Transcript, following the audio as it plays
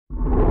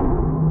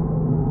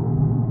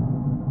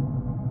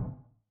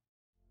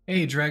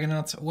Hey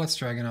Dragonauts, what's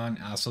Dragon on?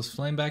 Assos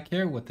Flame back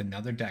here with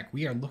another deck.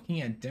 We are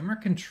looking at Dimir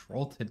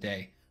Control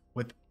today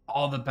with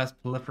all the best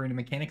proliferating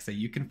mechanics that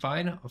you can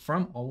find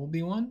from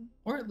OLB1,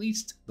 or at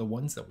least the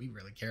ones that we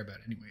really care about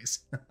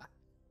anyways.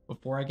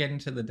 Before I get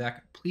into the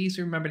deck, please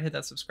remember to hit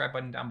that subscribe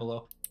button down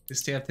below to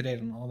stay up to date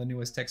on all the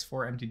newest decks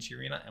for MTG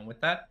Arena. And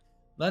with that,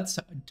 let's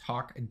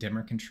talk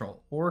Dimir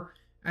Control, or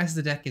as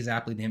the deck is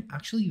aptly named,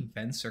 actually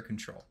Venser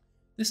Control.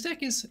 This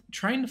deck is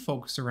trying to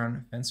focus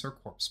around Venser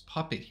Corpse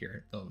Puppet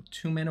here, though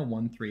 2 mana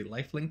 1/3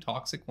 lifelink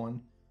toxic 1,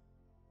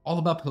 all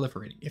about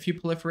proliferating. If you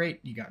proliferate,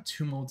 you got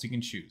two modes you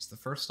can choose. The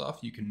first off,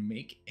 you can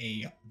make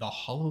the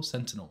Hollow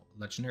Sentinel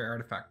legendary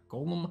artifact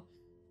golem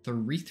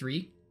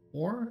 3/3,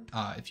 or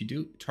if you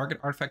do, target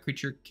artifact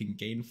creature can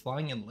gain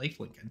flying and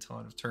lifelink until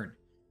end of turn.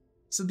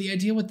 So the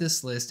idea with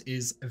this list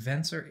is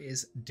Venser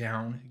is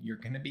down. You're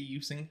going to be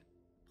using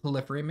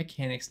proliferate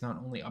mechanics,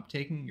 not only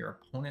uptaking your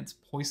opponent's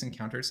poison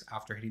counters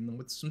after hitting them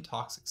with some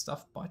toxic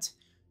stuff, but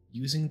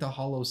using the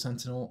Hollow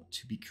Sentinel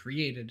to be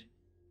created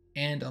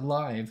and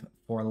alive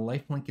for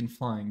lifelink and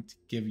flying to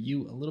give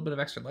you a little bit of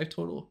extra life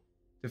total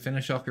to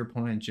finish off your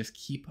opponent and just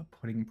keep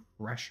putting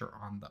pressure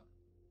on them.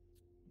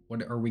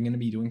 What are we going to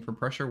be doing for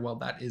pressure? Well,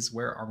 that is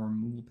where our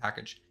removal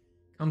package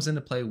comes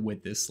into play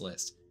with this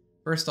list.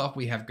 First off,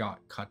 we have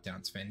got Cut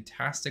Downs,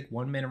 fantastic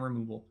 1 mana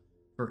removal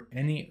for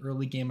any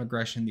early game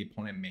aggression the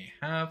opponent may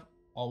have,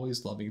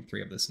 always loving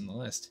 3 of this in the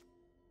list.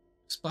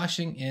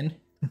 Splashing in,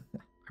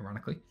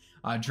 ironically,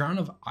 Drown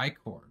in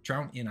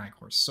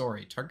Ichor,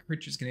 sorry, target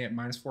creature is going to get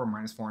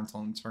 -4/-4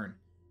 until end turn.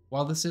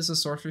 While this is a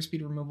sorcery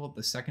speed removal,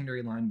 the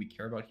secondary line we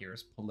care about here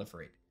is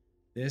proliferate.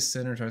 This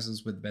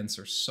synergizes with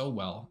Venser so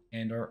well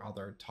and our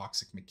other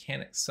toxic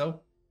mechanics,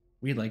 so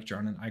we like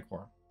Drown in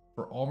Ichor.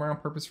 For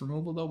all-round purpose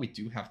removal though, we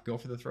do have Go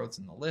for the Throats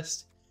in the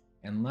list.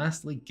 And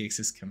lastly,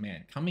 Gix's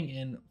Command, coming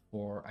in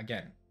for,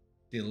 again,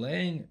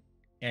 delaying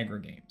aggro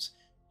games.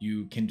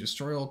 You can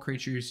destroy all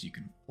creatures, you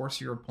can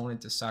force your opponent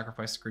to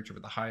sacrifice the creature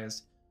with the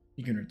highest,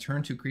 you can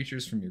return 2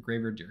 creatures from your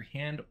graveyard to your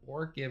hand,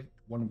 or give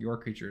one of your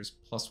creatures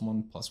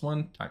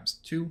 +1/+1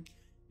 ×2,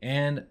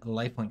 and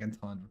lifelink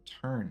until end of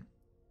turn.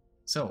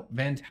 So,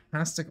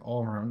 fantastic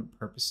all-around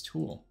purpose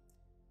tool.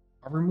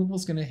 Our removal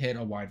is going to hit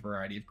a wide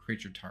variety of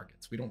creature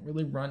targets. We don't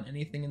really run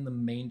anything in the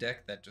main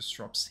deck that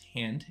disrupts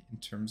hand in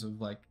terms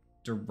of like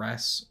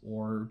Duress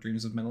or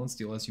Dreams of Metal and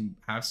Steel, as you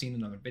have seen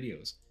in other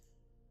videos.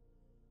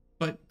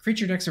 But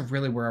creature decks are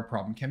really where our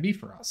problem can be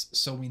for us,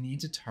 so we need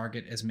to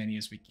target as many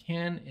as we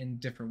can in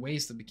different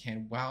ways that we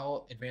can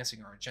while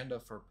advancing our agenda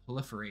for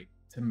proliferate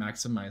to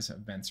maximize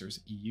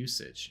Venser's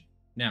usage.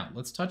 Now,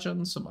 let's touch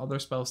on some other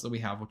spells that we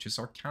have, which is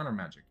our counter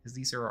magic, because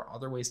these are our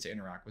other ways to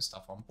interact with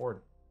stuff on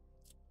board.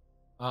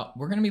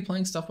 We're going to be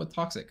playing stuff with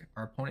Toxic.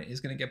 Our opponent is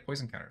going to get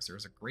poison counters.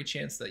 There's a great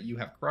chance that you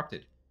have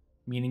Corrupted,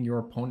 meaning your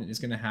opponent is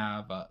going to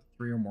have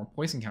 3 or more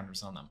poison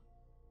counters on them,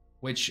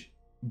 which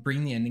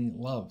Bring the Ending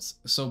loves.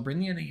 So Bring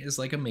the Ending is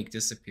like a make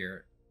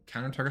disappear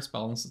counter target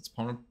spell unless its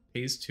opponent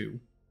pays 2.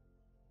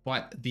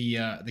 But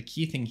the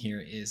key thing here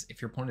is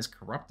if your opponent is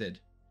corrupted,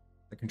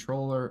 the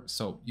controller,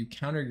 so you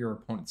counter your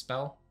opponent's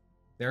spell,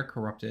 they're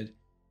corrupted,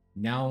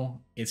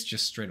 now it's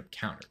just straight up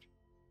countered.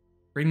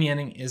 Bring the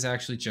Ending is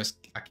actually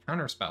just a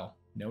counter spell,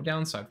 no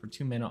downside, for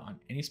 2 mana on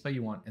any spell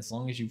you want, as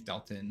long as you've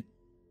dealt in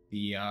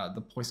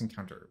the poison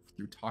counter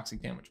through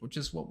toxic damage, which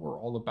is what we're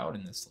all about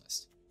in this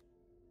list.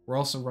 We're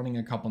also running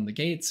a couple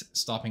negates,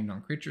 stopping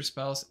non-creature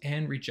spells,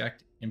 and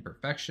reject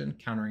imperfection,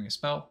 countering a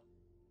spell.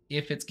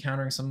 If it's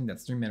countering something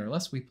that's 3 mana or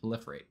less, we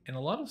proliferate. And a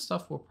lot of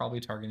stuff we're probably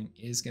targeting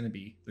is going to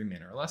be 3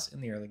 mana or less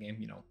in the early game,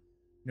 you know,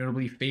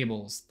 notably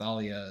Fables,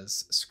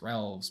 Thalias,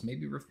 Skrelves,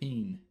 maybe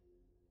Rafine,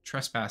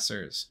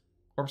 Trespassers,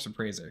 Corpse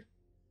Appraiser.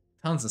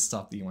 Tons of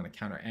stuff that you want to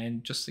counter.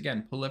 And just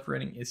again,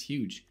 proliferating is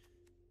huge.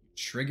 You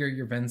trigger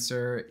your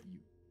Venser, you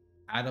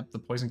add up the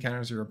poison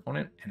counters of your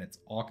opponent, and it's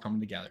all coming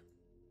together.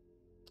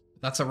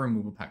 That's our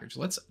removal package.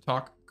 Let's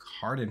talk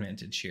card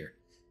advantage here.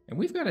 And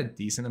we've got a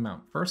decent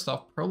amount. First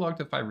off, Prologue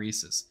to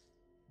Phyresis.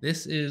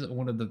 This is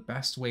one of the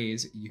best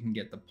ways you can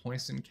get the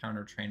poison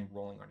counter train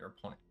rolling on your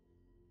opponent.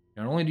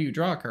 Not only do you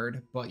draw a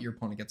card, but your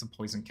opponent gets a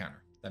poison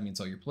counter. That means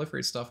all your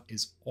proliferate stuff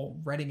is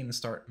already going to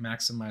start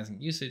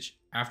maximizing usage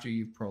after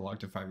you've Prologue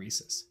to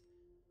Phyresis.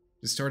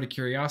 Distorted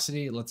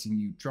Curiosity lets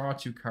you draw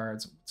 2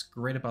 cards. What's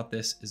great about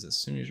this is as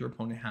soon as your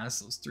opponent has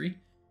those 3,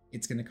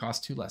 it's going to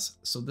cost 2 less.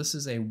 So this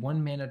is a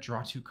 1 mana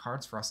draw 2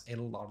 cards for us a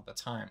lot of the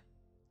time.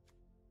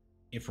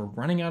 If we're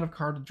running out of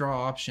card to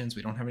draw options,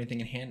 we don't have anything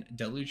in hand,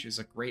 Deluge is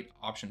a great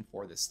option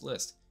for this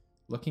list.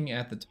 Looking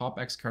at the top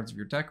X cards of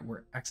your deck,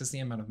 where X is the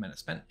amount of mana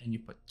spent, and you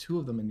put 2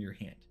 of them into your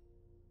hand.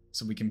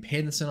 So we can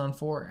pay this in on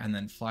 4 and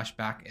then flash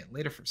back it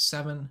later for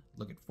 7,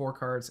 look at 4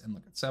 cards and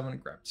look at 7,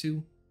 grab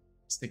 2,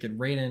 stick it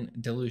right in.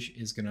 Deluge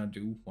is going to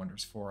do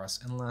wonders for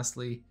us. And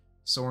lastly,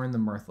 Sorin the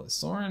Mirthless.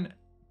 Sorin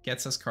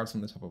gets us cards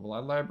from the top of a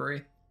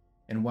library,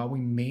 and while we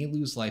may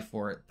lose life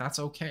for it, that's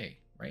okay,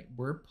 right?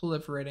 We're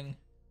proliferating,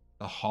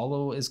 the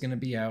Hollow is going to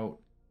be out,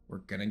 we're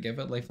going to give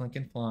it lifelink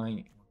and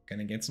flying, we're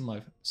going to get some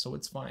life, so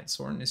it's fine.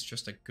 Sorin is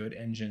just a good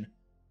engine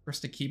for us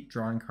to keep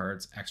drawing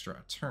cards extra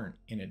a turn.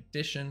 In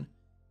addition,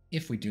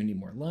 If we do need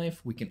more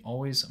life, we can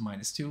always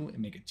 -2 and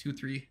make a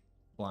 2/3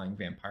 flying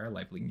vampire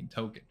life leaking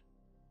token.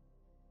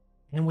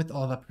 And with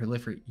all that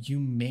proliferate, you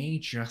may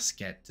just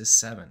get to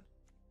 7.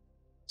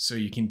 So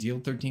you can deal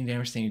 13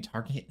 damage to any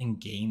target and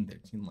gain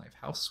 13 life.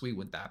 How sweet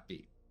would that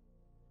be?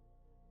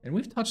 And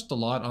we've touched a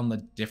lot on the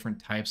different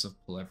types of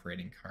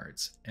proliferating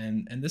cards.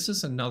 And this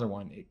is another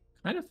one. It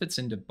kind of fits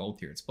into both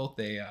here. It's both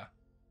a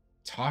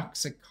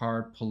toxic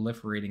card,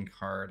 proliferating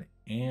card,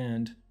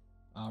 and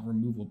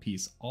removal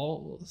piece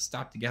all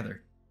stacked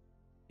together.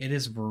 It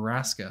is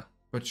Vraska,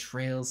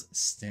 Betrayal's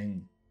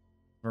Sting.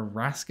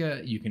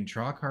 Vraska, you can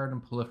draw a card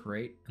and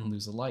proliferate and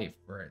lose a life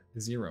for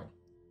 0.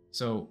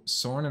 So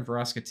Sorin and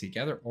Vraska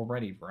together,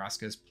 already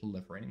Vraska is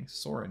proliferating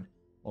Sorin.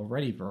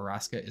 Already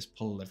Vraska is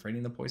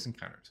proliferating the poison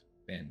counters.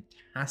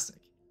 Fantastic.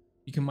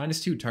 You can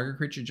 -2, target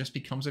creature just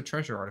becomes a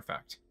treasure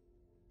artifact.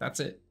 That's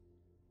it.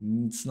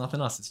 It's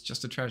nothing else, it's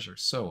just a treasure.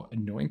 So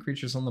annoying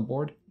creatures on the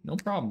board, no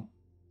problem.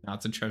 Now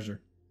it's a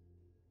treasure.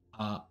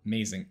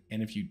 Amazing.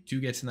 And if you do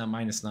get to that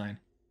 -9,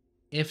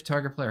 if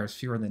target player has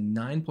fewer than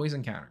 9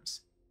 poison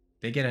counters,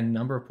 they get a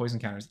number of poison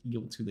counters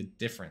equal to the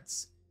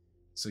difference.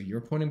 So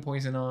you're putting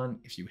poison on,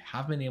 if you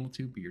have been able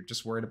to, but you're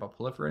just worried about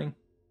proliferating,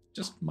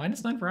 just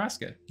 -9 for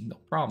Vraska, no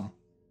problem.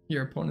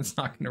 Your opponent's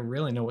not going to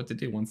really know what to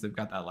do once they've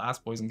got that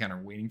last poison counter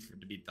waiting for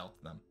it to be dealt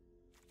to them.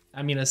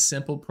 I mean, a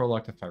simple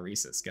prologue to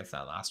Phyresis gets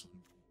that last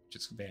one, which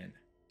is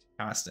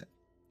fantastic.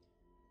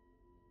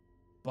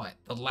 But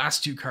the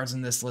last 2 cards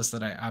in this list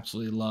that I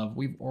absolutely love,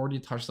 we've already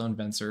touched on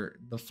Venser.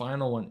 The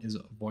final one is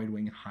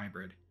Voidwing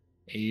Hybrid,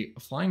 a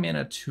flying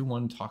mana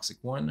 2/1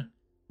 toxic 1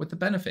 with the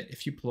benefit,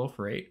 if you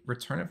proliferate,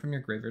 return it from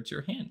your graveyard to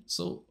your hand.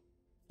 So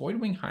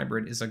Voidwing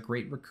Hybrid is a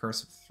great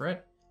recursive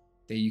threat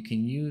that you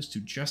can use to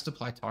just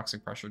apply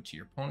toxic pressure to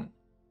your opponent.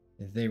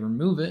 If they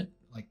remove it,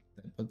 like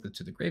put it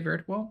to the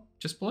graveyard, well,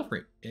 just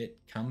proliferate. It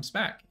comes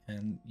back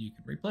and you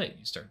can replay it.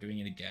 You start doing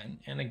it again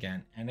and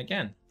again and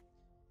again.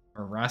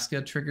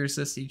 Vraska triggers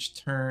this each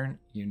turn.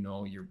 You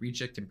know, your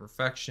reject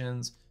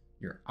imperfections,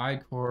 your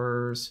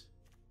Icors,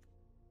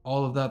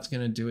 all of that's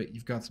going to do it.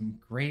 You've got some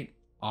great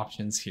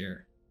options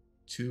here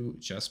to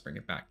just bring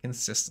it back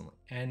consistently.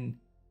 And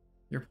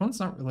your opponent's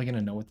not really going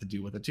to know what to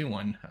do with a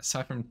 2/1,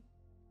 aside from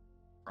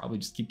probably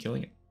just keep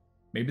killing it.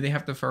 Maybe they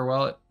have to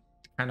farewell it.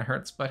 It kind of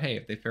hurts, but hey,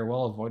 if they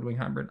farewell a Voidwing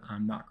Hybrid,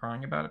 I'm not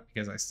crying about it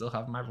because I still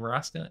have my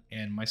Vraska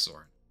and my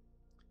Sorin.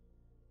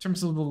 In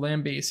terms of the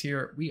land base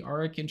here, we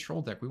are a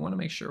control deck. We want to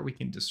make sure we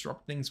can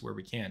disrupt things where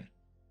we can.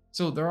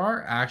 So there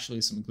are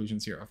actually some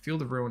inclusions here, a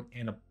Field of Ruin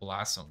and a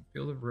Blast Zone.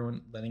 Field of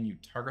Ruin letting you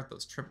target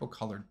those triple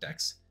colored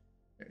decks,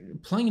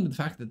 playing into the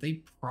fact that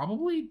they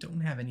probably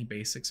don't have any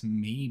basics,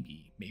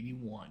 maybe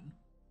one.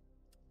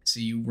 So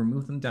you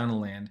remove them down a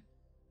land,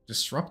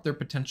 disrupt their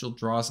potential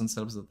draws and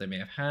setups that they may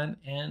have had,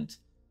 and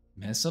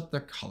mess up their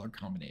color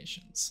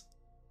combinations.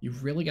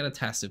 You've really got to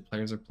test if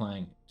players are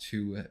playing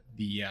to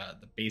the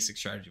basic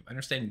strategy of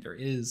understanding there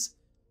is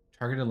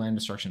targeted land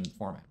destruction in the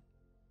format.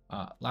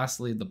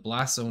 Lastly, the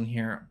Blast Zone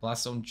here.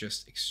 Blast Zone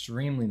just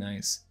extremely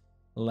nice,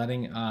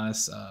 letting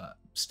us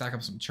stack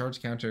up some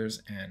charge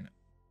counters and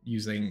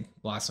using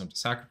Blast Zone to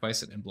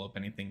sacrifice it and blow up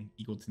anything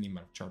equal to the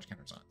amount of charge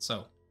counters on it.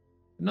 So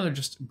another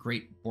just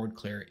great board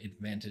clear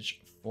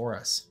advantage for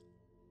us.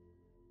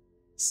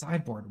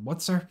 Sideboard,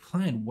 what's our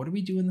plan? What do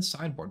we do in the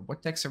sideboard?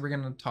 What decks are we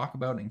going to talk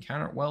about and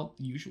counter? Well,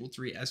 the usual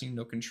 3, as you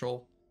know,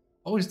 control.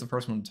 Always the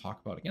first one to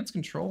talk about. Against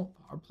control,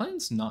 our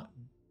plan's not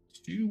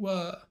too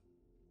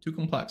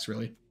complex,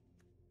 really.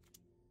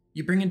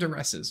 You bring in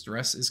Duresses.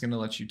 Duress is going to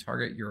let you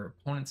target your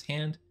opponent's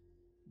hand,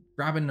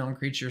 grab a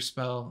non-creature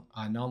spell,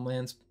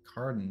 non-lands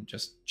card, and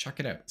just chuck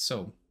it out.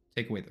 So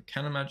take away the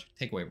counter magic,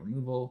 take away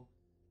removal,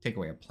 take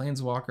away a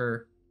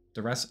planeswalker.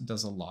 Duress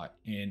does a lot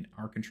in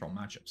our control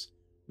matchups.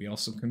 We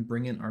also can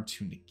bring in our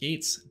 2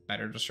 negates,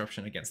 better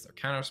disruption against their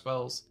counter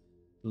spells,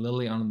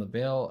 Lily on the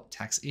Veil,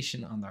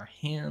 taxation on their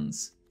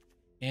hands,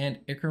 and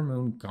Ichor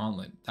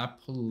Gauntlet. That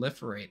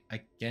proliferate,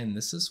 again,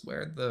 this is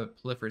where the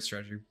proliferate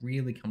strategy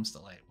really comes to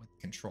light with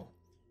control.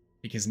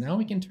 Because now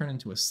we can turn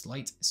into a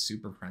slight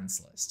Super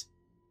Friends list.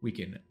 We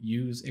can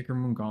use Ichor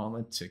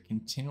Gauntlet to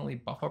continually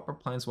buff up our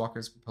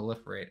planeswalkers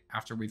proliferate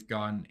after we've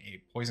gotten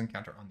a poison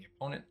counter on the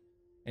opponent.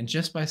 And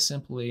just by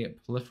simply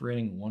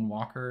proliferating 1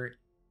 walker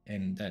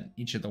and then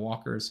each of the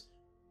walkers,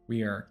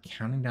 we are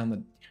counting down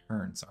the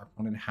turns our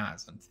opponent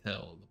has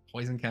until the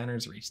poison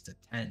counters reach to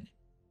 10.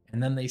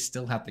 And then they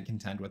still have to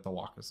contend with the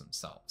walkers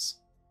themselves.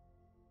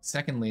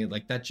 Secondly,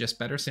 like that just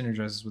better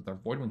synergizes with our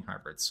Voidwing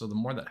hybrids. So the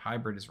more that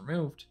hybrid is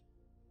removed,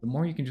 the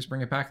more you can just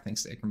bring it back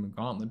thanks to Ichor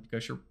Gauntlet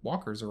because your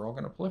walkers are all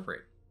going to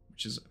proliferate,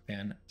 which is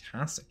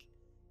fantastic.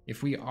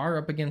 If we are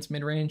up against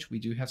mid-range, we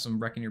do have some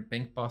Reckon Your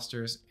Bank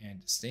Busters and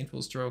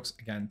Disdainful Strokes,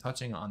 again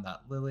touching on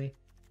that Lily.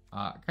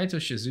 Kaito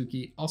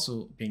Shizuki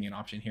also being an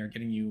option here,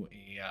 getting you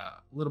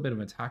a little bit of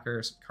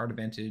attacker, some card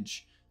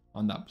advantage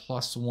on that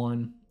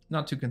 +1.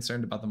 Not too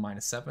concerned about the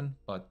 -7,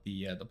 but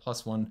the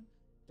 +1,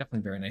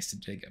 definitely very nice to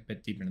dig a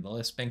bit deeper into the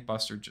list. Bank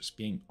Buster just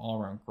being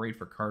all around great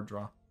for card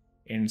draw.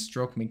 And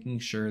Stroke making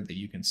sure that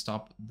you can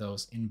stop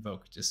those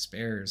Invoke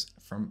Despairs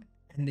from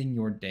ending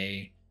your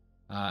day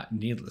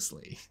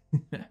needlessly.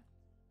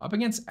 Up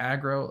against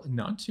aggro,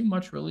 not too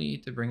much really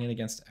to bring in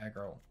against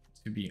aggro,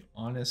 to be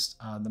honest.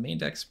 The main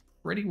deck's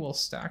pretty well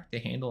stacked to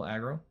handle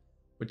aggro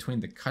between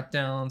the cut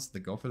downs, the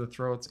go for the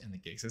throats, and the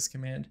Gixis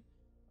command,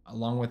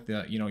 along with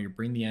the, your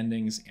bring the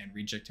endings and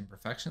reject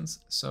imperfections.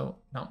 So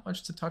not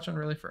much to touch on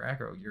really for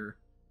aggro. You're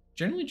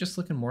generally just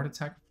looking more to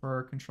attack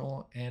for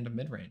control and a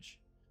mid-range.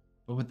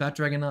 But with that,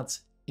 Dragon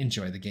Nuts,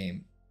 enjoy the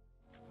game.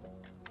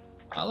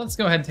 Let's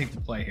go ahead and take the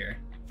play here.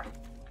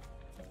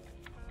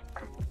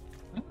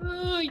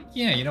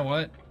 Yeah, you know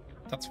what?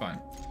 That's fine.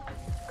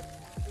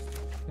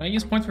 Can I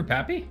use points for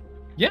Pappy?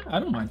 Yeah, I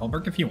don't mind,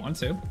 Hulberg, if you want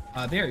to.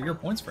 They are your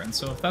points, friend,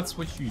 so if that's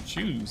what you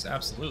choose,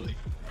 absolutely.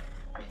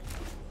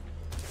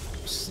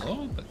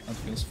 Slow, but that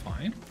feels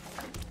fine.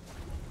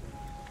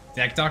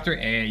 Deck Doctor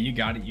A, you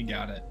got it, you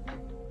got it.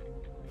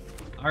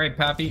 Alright,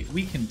 Pappy,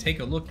 we can take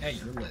a look at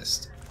your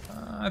list.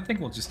 I think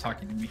we'll just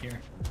talk into me here.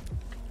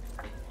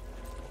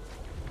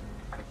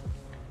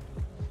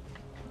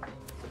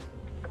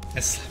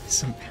 Let's let me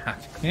some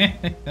Pappy.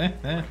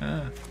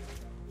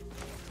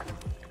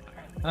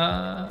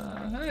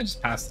 I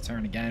just passed the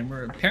turn again.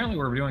 Apparently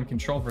we're doing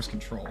control versus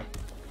control.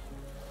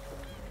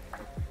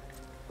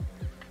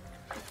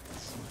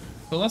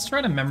 So let's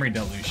try to memory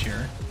deluge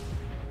here.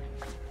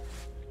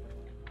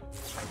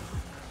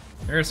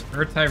 There's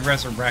Urtai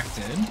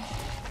Resurrected.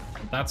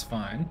 That's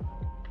fine.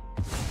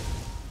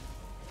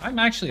 I'm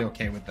actually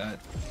okay with that.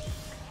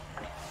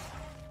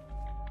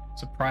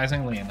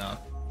 Surprisingly enough.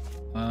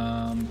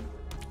 I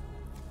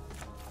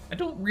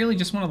don't really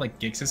just want to like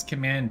Gixis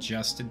command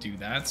just to do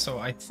that, so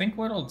I think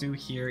what I'll do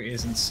here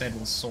is instead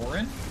we'll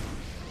Sorin.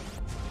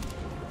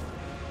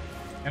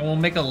 And we'll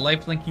make a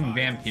life-linking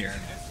Vampire.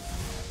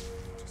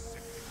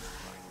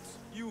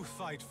 You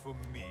fight for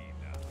me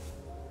now.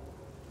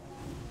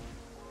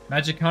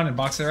 Magicon and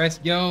Box of Ice.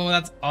 Yo,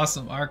 that's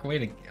awesome, Arc.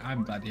 Wait,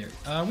 I'm glad to hear it.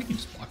 We can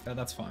just block that,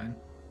 that's fine.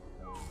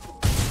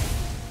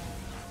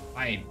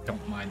 I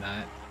don't mind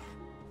that.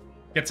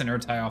 Gets an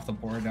Urtai off the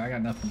board. I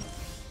got nothing.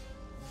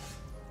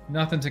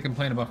 Nothing to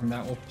complain about from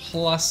that. We'll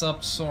plus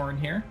up Sorin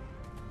here.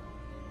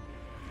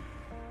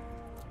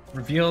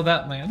 Reveal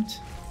that land.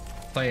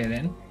 Play it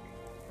in.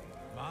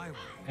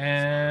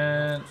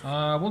 And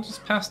we'll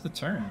just pass the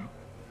turn.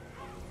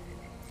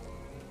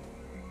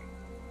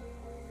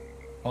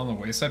 On the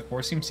wayside,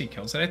 Force EMC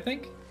kills it, I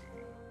think.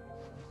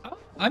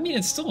 I mean,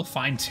 it's still a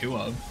fine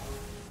 2-of.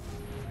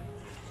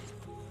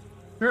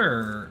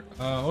 Sure,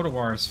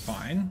 Otawar is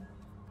fine.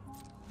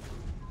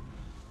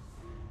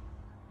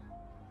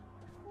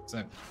 Is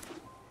that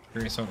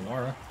Curious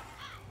Otawara?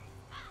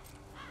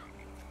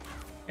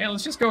 Yeah,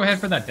 let's just go ahead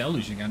for that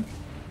Deluge again.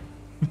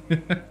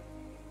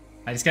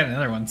 I just got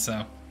another one,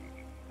 so.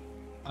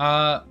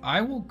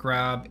 I will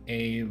grab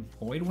a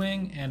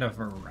Voidwing and a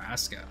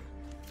Veraska.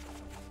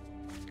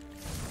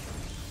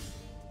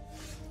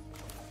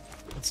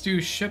 Let's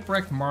do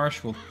Shipwreck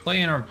Marsh. We'll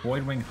play in our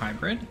Voidwing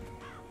hybrid.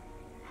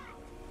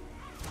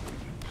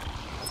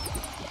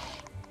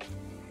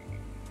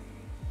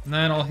 And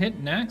then I'll hit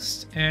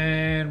next,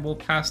 and we'll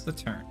pass the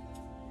turn.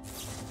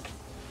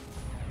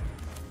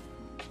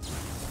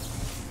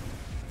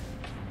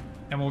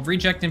 And we'll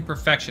reject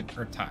Imperfection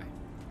or tie.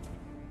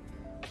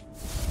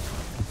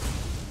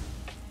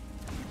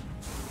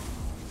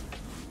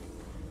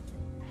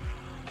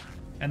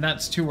 And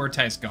that's 2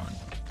 Urtais gone.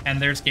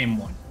 And there's game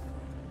 1.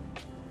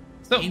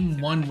 So, game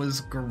 1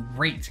 was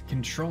great,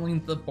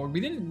 controlling the board. We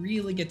didn't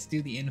really get to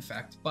do the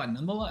infect, but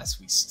nonetheless,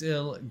 we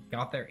still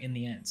got there in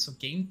the end. So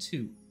game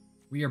 2,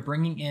 we are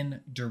bringing in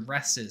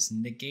duresses,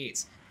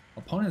 negates.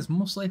 Opponent is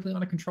most likely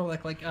on a control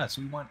deck like us.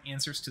 We want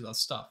answers to the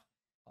stuff.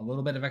 A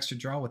little bit of extra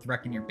draw with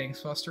Reckoneer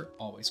Banksbuster,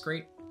 always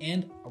great.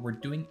 And we're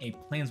doing a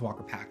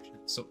Planeswalker package.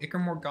 So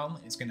Ickermore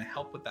Gauntlet is going to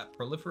help with that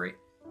proliferate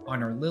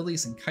on our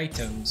Lilies and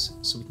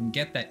Kaitos, so we can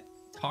get that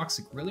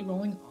Toxic really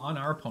rolling on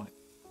our opponent.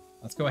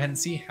 Let's go ahead and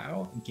see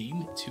how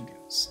game 2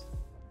 goes.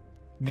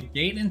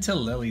 Negate into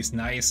Lilies,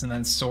 nice, and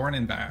then Sorin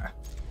and Vara.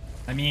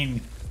 I mean,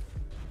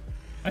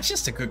 that's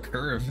just a good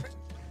curve.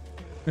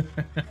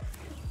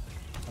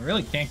 I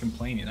really can't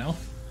complain, you know?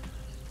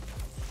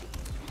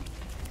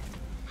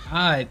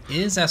 It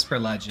is Esper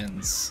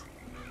Legends.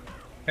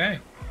 Okay.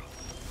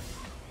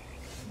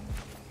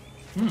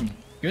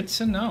 Good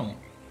to know.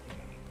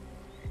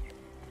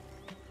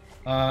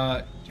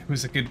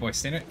 Who's a good boy?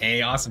 Standard?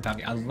 Hey, awesome,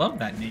 Pappy. I love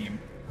that name.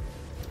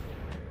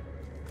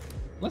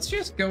 Let's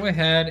just go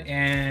ahead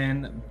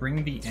and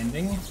bring the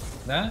ending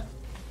of that.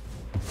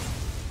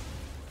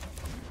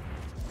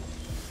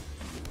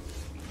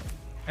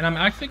 And I'm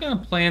actually going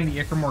to plan the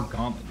Ickermore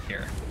Gauntlet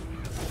here.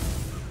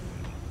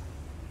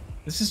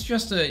 This is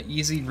just an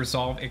easy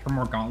resolve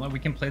Ickermore Gauntlet. We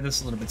can play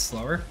this a little bit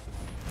slower.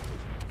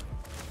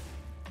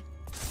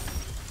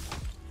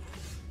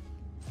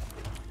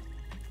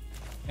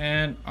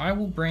 And I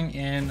will bring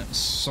in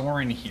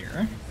Sorin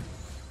here.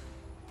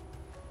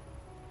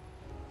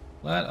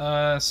 Let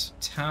us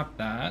tap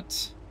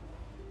that.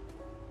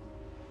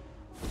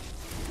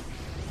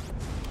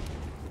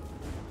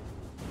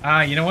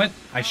 You know what?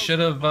 I should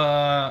have,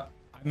 I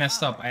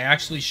messed up. I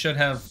actually should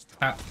have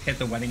hit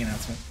the wedding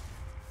announcement.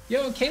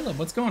 Yo, Caleb,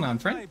 what's going on, I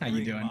friend? How you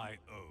bring doing? my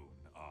own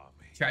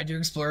army. Tried to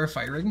explore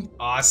firing?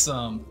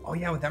 Awesome. Oh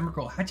yeah, with Dimir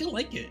Control. How'd you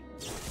like it?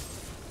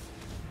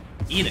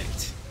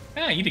 Edict.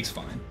 Yeah, Edict's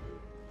fine.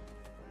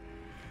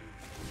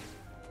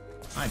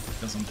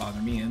 It doesn't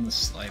bother me in the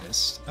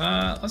slightest.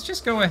 Let's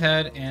just go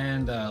ahead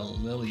and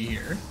Lily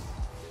here.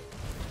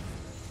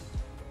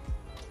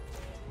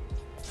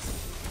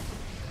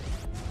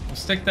 We'll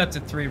stick that to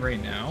 3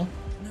 right now.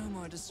 No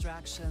more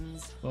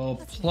distractions. Well,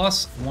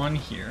 +1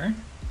 here.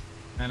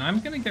 And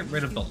I'm gonna get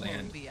rid of the You won't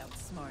land. be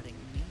outsmarting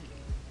me.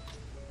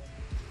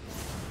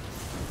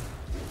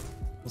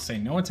 We'll say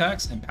no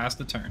attacks and pass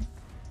the turn.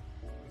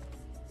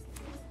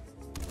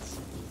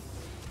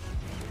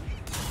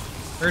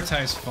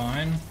 Urtai's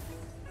fine.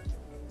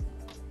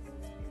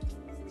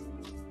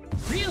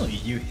 Really?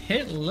 You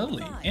hit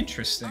Lily? Fine. I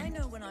Interesting.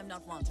 know when I'm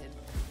not wanted.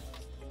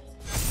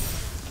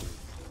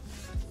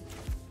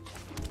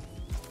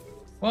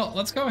 Well,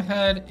 let's go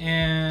ahead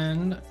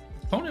and...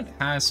 Opponent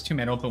has 2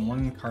 mana open,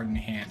 1 card in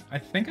hand. I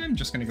think I'm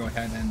just going to go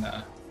ahead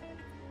and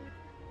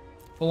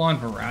full on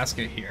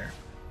Vraska here.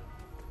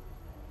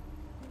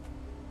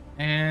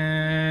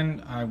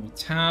 And I will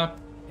tap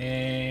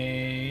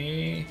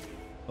the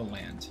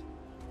land.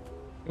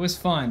 It was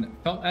fun.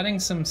 Felt adding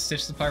some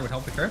Stitch Supply would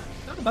help the curve.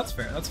 No, that's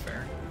fair, that's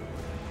fair.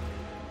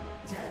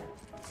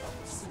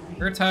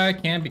 Urtai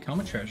can become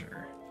a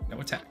treasure.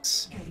 No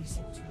attacks.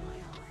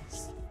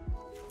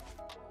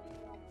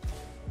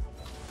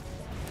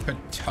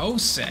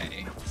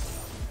 Katose.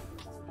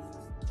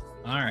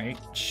 Alright,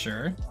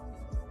 sure.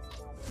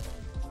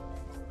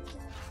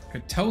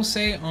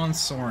 Katose on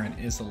Sorin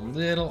is a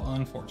little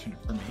unfortunate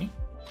for me.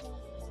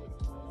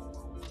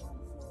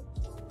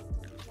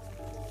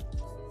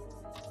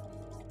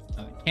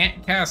 I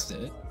can't cast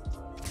it.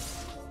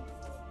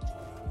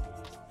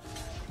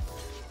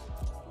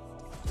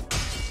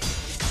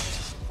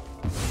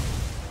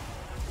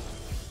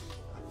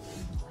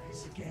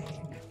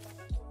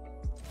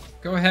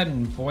 Go ahead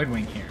and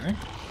Voidwing here.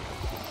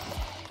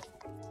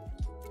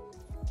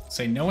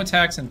 Say no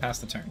attacks and pass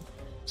the turn.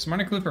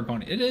 Smarter clue for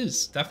opponent. It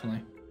is,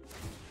 definitely.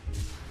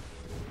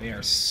 They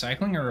are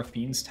cycling a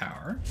Rafine's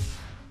Tower.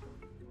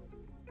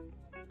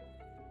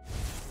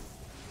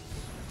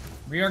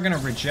 We are going to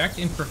reject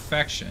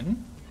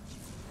Imperfection.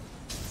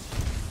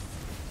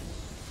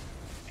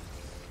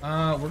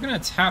 We're going to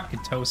tap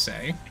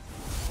Katose.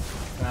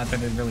 Not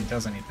that it really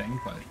does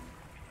anything, but...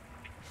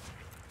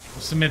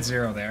 We'll submit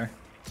 0 there.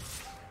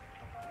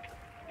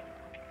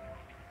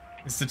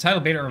 It's the title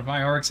beta of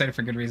my or excited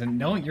for good reason.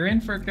 No, you're in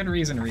for a good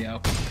reason,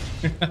 Rio.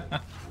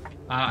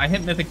 I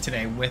hit Mythic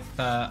today with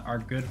our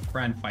good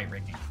friend Fight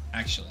Rigging,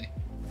 actually.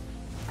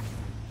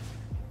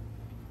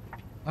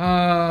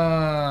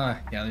 Yeah,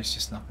 there's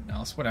just nothing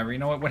else. Whatever, you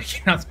know what? We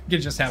can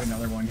just have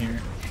another one here.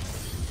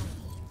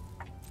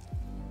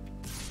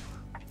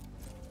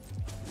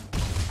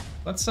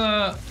 Let's,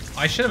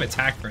 I should have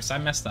attacked first. I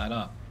messed that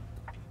up.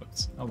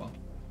 Oops. Oh well.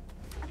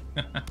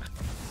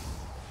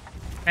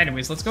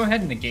 Anyways, let's go ahead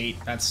and negate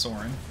that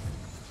Sorin.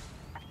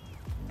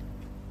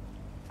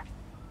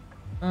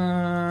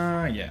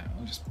 Yeah,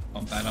 I'll just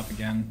bump that up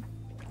again.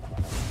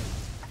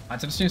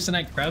 To the students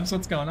tonight, Krebs,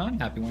 what's going on?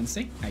 Happy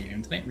Wednesday. How you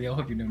doing tonight? Rio,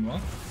 hope you're doing well.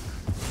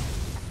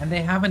 And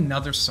they have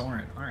another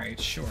Sorin.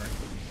 Alright, sure.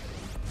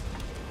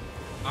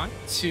 I,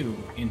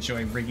 too,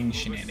 enjoy rigging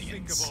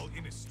shenanigans.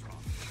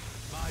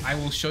 I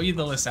will show you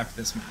the list after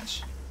this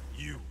match.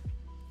 You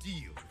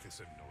deal with this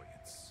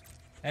annoyance.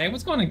 Hey,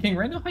 what's going on, King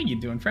Randall? How you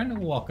doing, friend?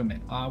 Welcome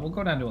in. We'll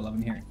go down to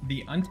 11 here.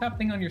 The untap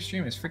thing on your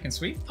stream is freaking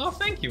sweet. Oh,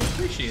 thank you.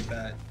 Appreciate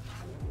that.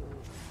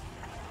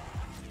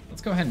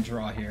 Let's go ahead and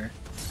draw here.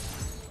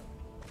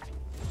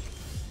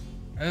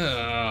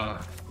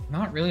 Ugh.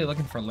 Not really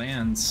looking for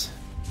lands.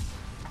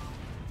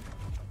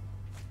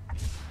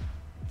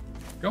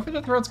 Go for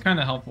the Throat's kind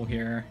of helpful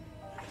here.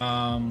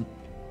 I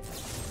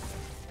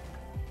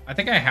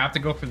think I have to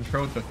go for the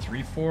Throat with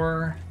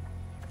 3/4.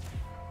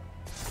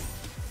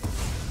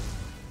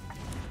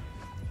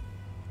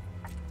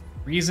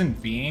 Reason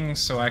being,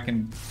 so I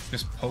can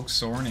just poke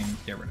Sorin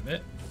and get rid of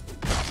it.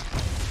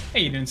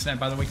 Hey, you doing tonight,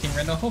 by the way, King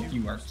Randall? Hope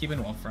you are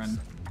keeping well, friend.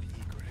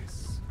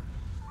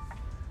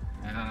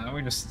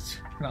 We're just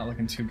not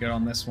looking too good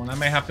on this one. I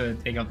may have to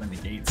take out the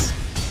negates.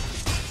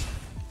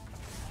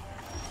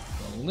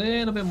 A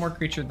little bit more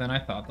creature than I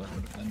thought there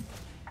would have been.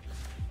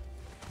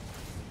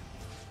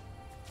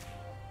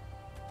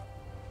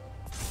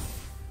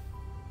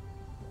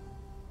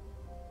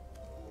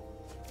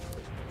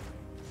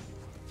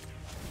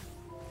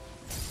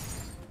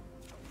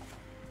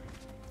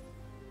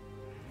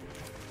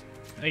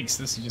 Yikes,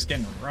 this is just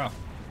getting rough.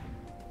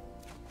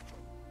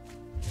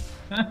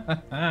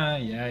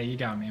 Yeah, you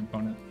got me,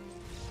 opponent.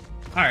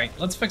 Alright,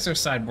 let's fix our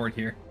sideboard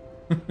here.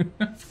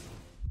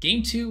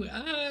 Game 2,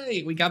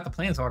 we got the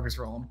Planeswalkers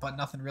rolling, but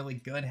nothing really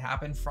good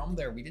happened from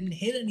there. We didn't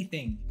hit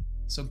anything.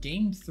 So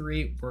game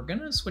 3, we're going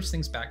to switch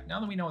things back. Now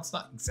that we know it's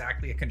not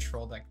exactly a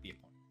control deck the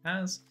opponent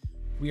has,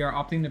 we are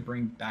opting to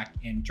bring back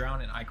in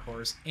Drown and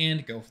Icors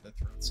and go for the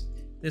Throats.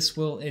 This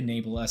will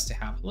enable us to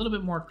have a little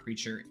bit more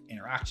creature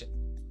interaction.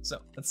 So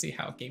let's see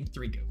how game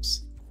 3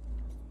 goes.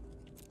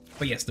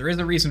 But yes, there is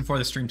a reason for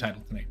the stream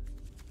title tonight.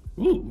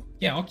 Ooh,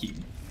 yeah, I'll keep.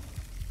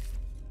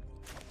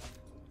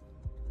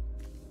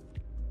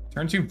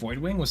 Turn 2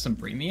 Voidwing with some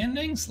Bring Me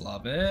endings.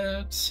 Love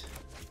it.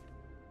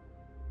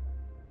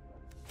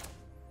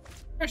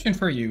 Question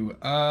for you.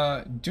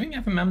 Doing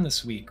FMM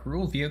this week,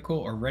 rule vehicle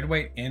or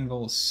red-white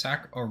anvil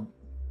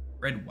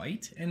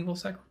red-white anvil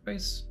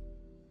sacrifice?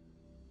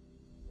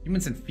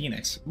 Humans and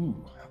Phoenix.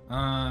 Ooh.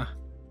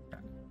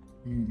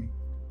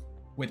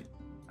 With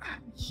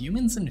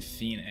Humans and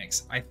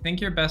Phoenix, I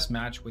think your best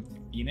match with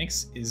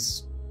Phoenix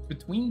is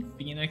between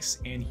Phoenix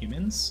and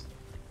Humans.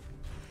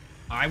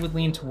 I would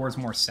lean towards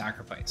more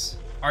sacrifice.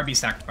 RB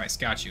sacrifice,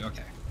 got you,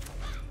 okay.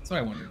 That's what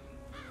I wondered.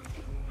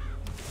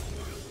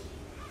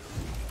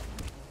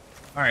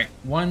 Alright,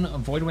 one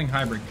Voidwing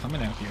hybrid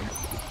coming out here.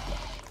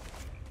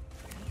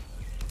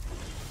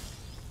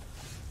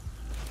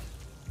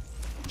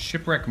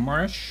 Shipwreck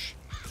Marsh.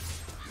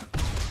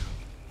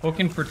 Poke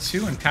in for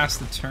 2 and pass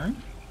the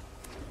turn.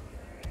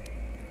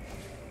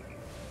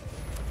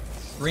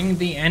 Bring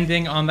the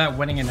ending on that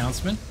wedding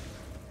announcement.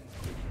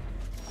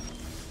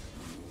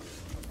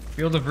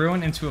 Field of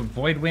Ruin into a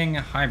Voidwing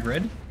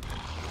hybrid.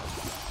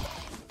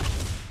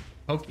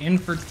 Poke in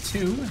for 2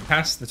 and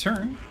pass the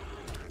turn.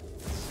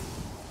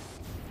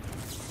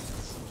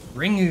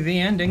 Bring the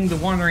ending, the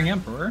Wandering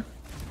Emperor.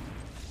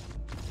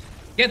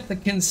 Get the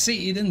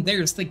concede, and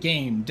there's the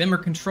game.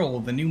 Dimir Control,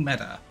 the new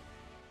meta.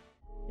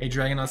 Hey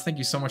Dragonauts, thank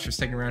you so much for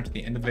sticking around to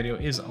the end of the video.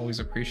 It is always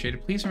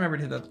appreciated. Please remember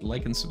to hit that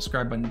like and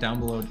subscribe button down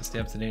below to stay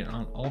up to date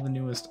on all the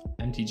newest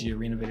MTG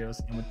Arena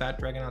videos. And with that,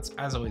 Dragonauts,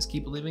 as always,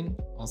 keep believing.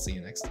 I'll see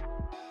you next time.